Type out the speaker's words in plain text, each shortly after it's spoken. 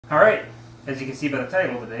Alright, as you can see by the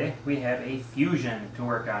title today, we have a fusion to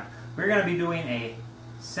work on. We're going to be doing a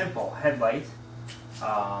simple headlight.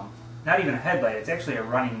 Not even a headlight, it's actually a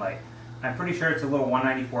running light. I'm pretty sure it's a little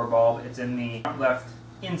 194 bulb. It's in the front left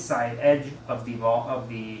inside edge of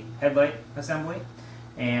the headlight assembly.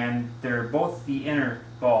 And they're both the inner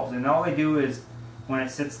bulbs. And all they do is, when it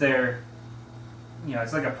sits there, you know,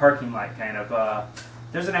 it's like a parking light kind of.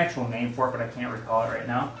 There's an actual name for it, but I can't recall it right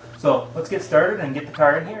now. So let's get started and get the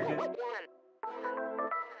car in here.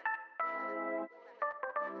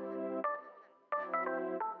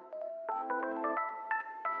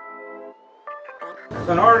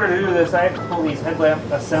 So in order to do this, I have to pull these headlamp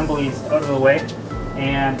assemblies out of the way,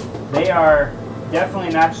 and they are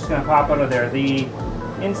definitely not just going to pop out of there. The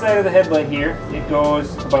inside of the headlight here, it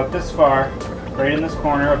goes about this far, right in this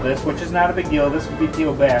corner of this, which is not a big deal. This could be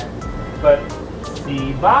peeled back. But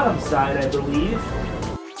the bottom side, I believe,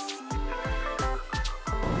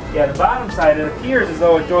 yeah, the bottom side, it appears as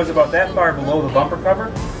though it goes about that far below the bumper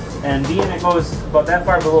cover, and being it goes about that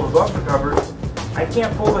far below the bumper cover, I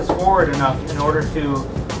can't pull this forward enough in order to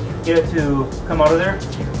get it to come out of there,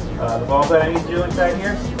 the bulb that I need to do inside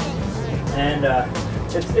here. And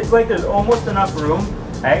it's like there's almost enough room.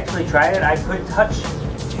 I actually tried it. I could touch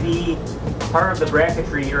the part of the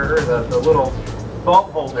bracketry or the little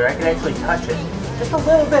bulb holder. I could actually touch it just a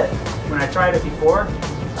little bit when I tried it before.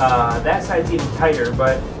 That side's even tighter,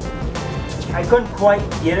 but I couldn't quite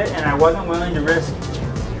get it, and I wasn't willing to risk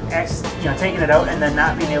taking it out and then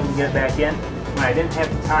not being able to get it back in when I didn't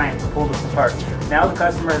have the time to pull this apart. Now the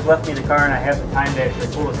customer has left me the car and I have the time to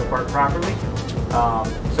actually pull this apart properly.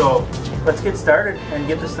 So let's get started and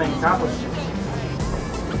get this thing accomplished.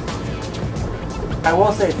 I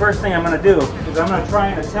will say, first thing I'm going to do is I'm going to try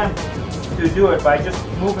and attempt to do it by just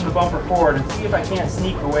moving the bumper forward and see if I can't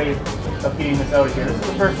sneak a way of getting this out of here. This is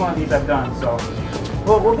the first one of these I've done, so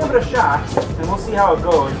we'll give it a shot and we'll see how it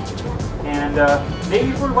goes. And maybe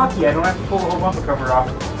if we're lucky, I don't have to pull the whole bumper cover off.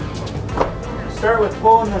 Start with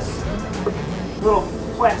pulling this little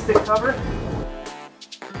plastic cover.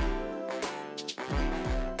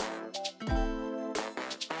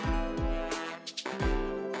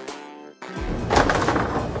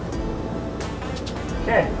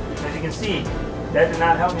 Okay, as you can see, that did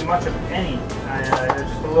not help me much of any. There's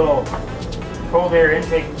just a little cold air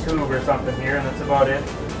intake tube or something here, and that's about it.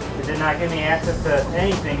 It did not give me access to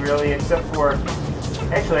anything really, except for,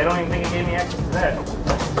 actually I don't even think it gave me access to that.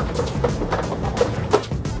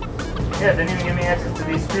 Yeah, it didn't even give me access to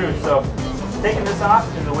these screws, so taking this off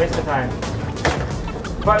is a waste of time.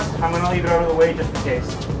 But I'm going to leave it out of the way just in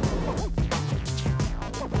case.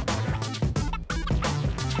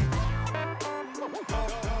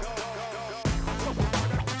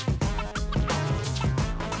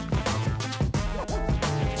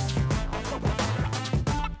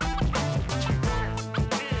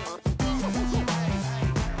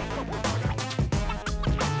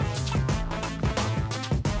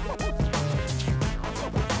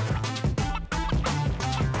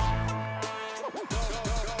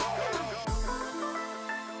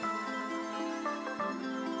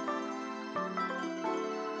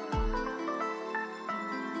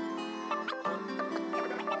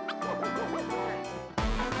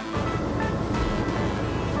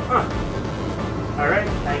 Alright,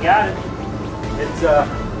 I got it. It's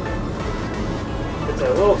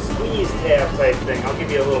a little squeeze tab type thing. I'll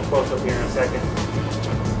give you a little close up here in a second.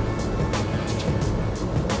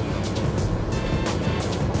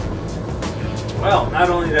 Well, not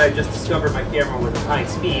only did I just discover my camera was at high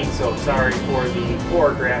speed, so sorry for the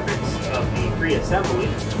poor graphics of the pre-assembly.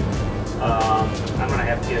 I'm going to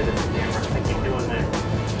have to get a different camera. I keep doing that.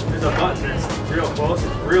 There's a button that's real close.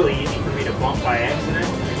 It's really easy for me to bump by accident.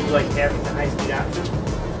 I do like having the high speed option,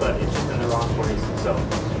 but it's just in the wrong place. So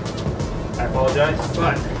I apologize.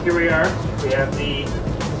 But here we are. We have the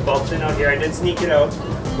bulbs in out here. I did sneak it out.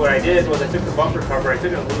 What I did was I took the bumper cover, I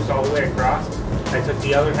took it loose all the way across. I took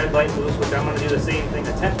the other headlight loose, which I'm going to do the same thing,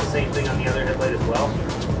 attempt the same thing on the other headlight as well.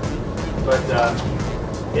 But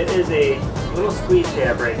it is a little squeeze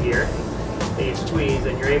tab right here. A squeeze,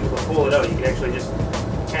 and you're able to pull it out. You can actually just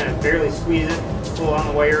kind of barely squeeze it, pull on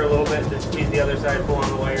the wire a little bit, then squeeze the other side, pull on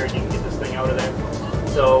the wire, and you can get this thing out of there.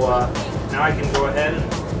 So now I can go ahead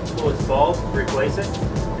and pull this bulb, replace it,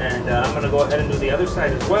 and I'm going to go ahead and do the other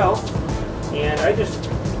side as well. And I just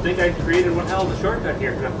think I created one hell of a shortcut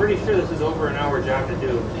here, because I'm pretty sure this is over an hour job to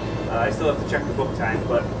do. I still have to check the book time,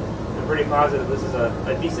 but I'm pretty positive this is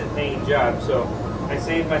a decent paying job. So I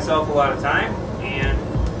saved myself a lot of time, and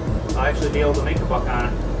I'll actually be able to make a buck on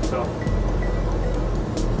it. So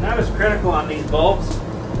not as critical on these bulbs,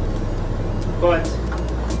 but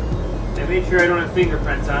I made sure I don't have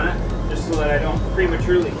fingerprints on it, just so that I don't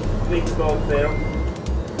prematurely make the bulb fail.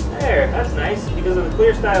 There, that's nice. Because of the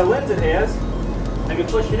clear style lens it has, I can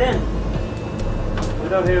push it in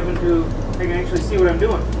without having to, I can actually see what I'm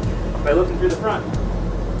doing by looking through the front.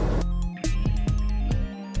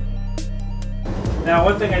 Now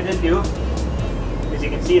one thing I did do is you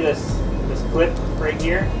can see this clip right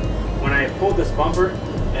here. When I pulled this bumper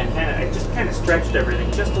and I just kind of stretched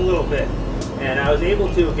everything just a little bit, and I was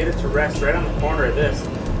able to get it to rest right on the corner of this,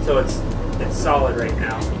 so it's solid right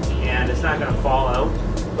now and it's not going to fall out,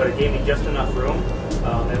 but it gave me just enough room.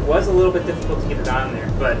 It was a little bit difficult to get it on there,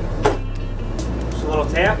 but just a little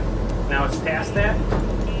tap. Now it's past that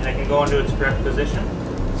and I can go into its correct position,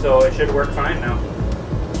 so it should work fine now.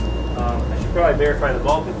 I should probably verify the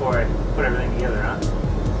bulb before I put everything together, huh?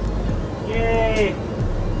 Yay!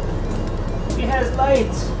 He has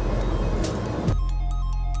lights!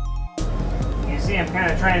 You see I'm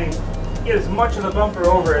kind of trying to get as much of the bumper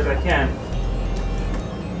over as I can.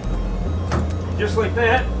 Just like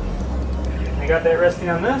that. I got that resting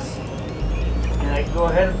on this. And I can go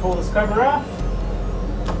ahead and pull this cover off.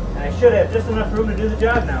 And I should have just enough room to do the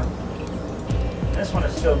job now. This one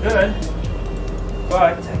is still good,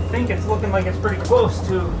 but I think it's looking like it's pretty close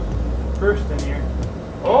to bursting here.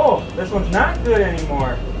 Oh, this one's not good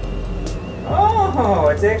anymore. Oh,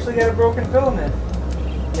 it's actually got a broken filament.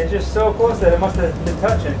 It's just so close that it must have been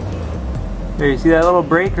touching. There, you see that little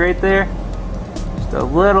break right there? Just a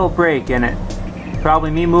little break in it.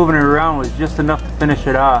 Probably me moving it around was just enough to finish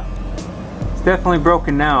it off. It's definitely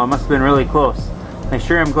broken now. It must have been really close. I'm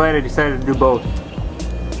sure I'm glad I decided to do both.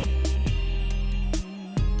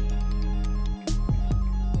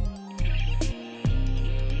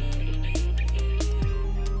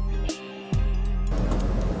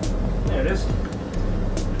 There it is.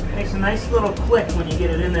 Makes a nice little click when you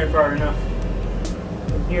get it in there far enough.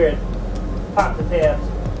 You can hear it pop the tabs.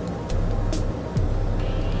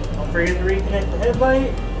 Don't forget to reconnect the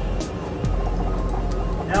headlight.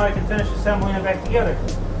 Now I can finish assembling it back together.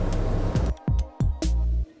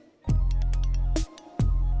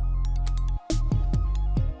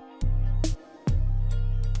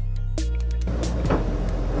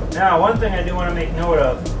 Now, one thing I do want to make note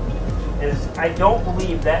of is I don't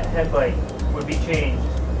believe that headlight would be changed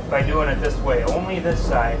by doing it this way, only this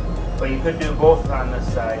side, but you could do both on this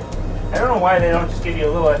side. I don't know why they don't just give you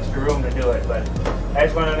a little extra room to do it, but I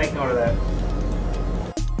just want to make note of that.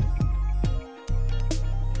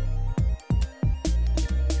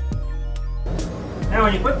 Now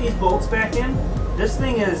when you put these bolts back in, this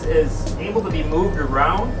thing is able to be moved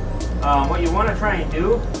around. What you want to try and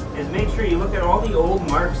do is make sure you look at all the old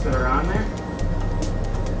marks that are on there.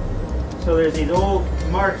 So there's these old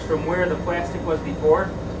marks from where the plastic was before.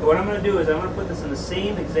 So what I'm going to do is I'm going to put this in the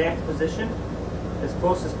same exact position as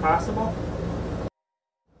close as possible.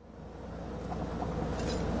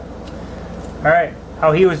 Alright,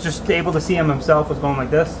 how he was just able to see him himself was going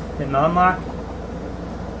like this, hitting the unlock.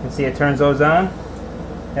 You can see it turns those on.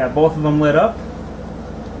 Yeah, both of them lit up.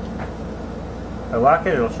 If I lock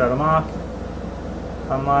it, it'll shut them off.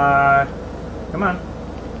 Unlock. Come on.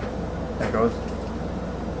 There it goes.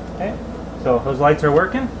 Okay, so those lights are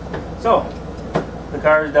working. So, the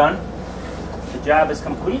car is done. The job is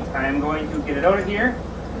complete. I am going to get it out of here,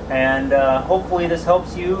 and hopefully this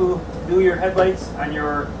helps you do your headlights on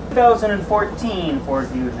your 2014 Ford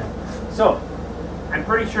Fusion. So, I'm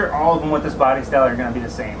pretty sure all of them with this body style are going to be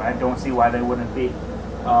the same. I don't see why they wouldn't be.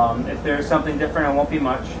 If there's something different, it won't be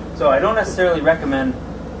much. So I don't necessarily recommend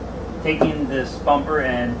taking this bumper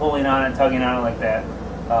and pulling on it, tugging on it like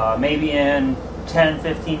that. Maybe in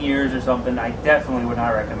 10-15 years or something, I definitely would not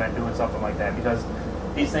recommend doing something like that, because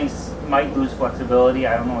these things might lose flexibility.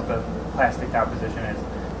 I don't know what the plastic composition is.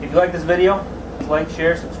 If you like this video, please like,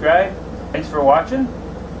 share, subscribe. Thanks for watching,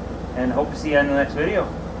 and hope to see you in the next video.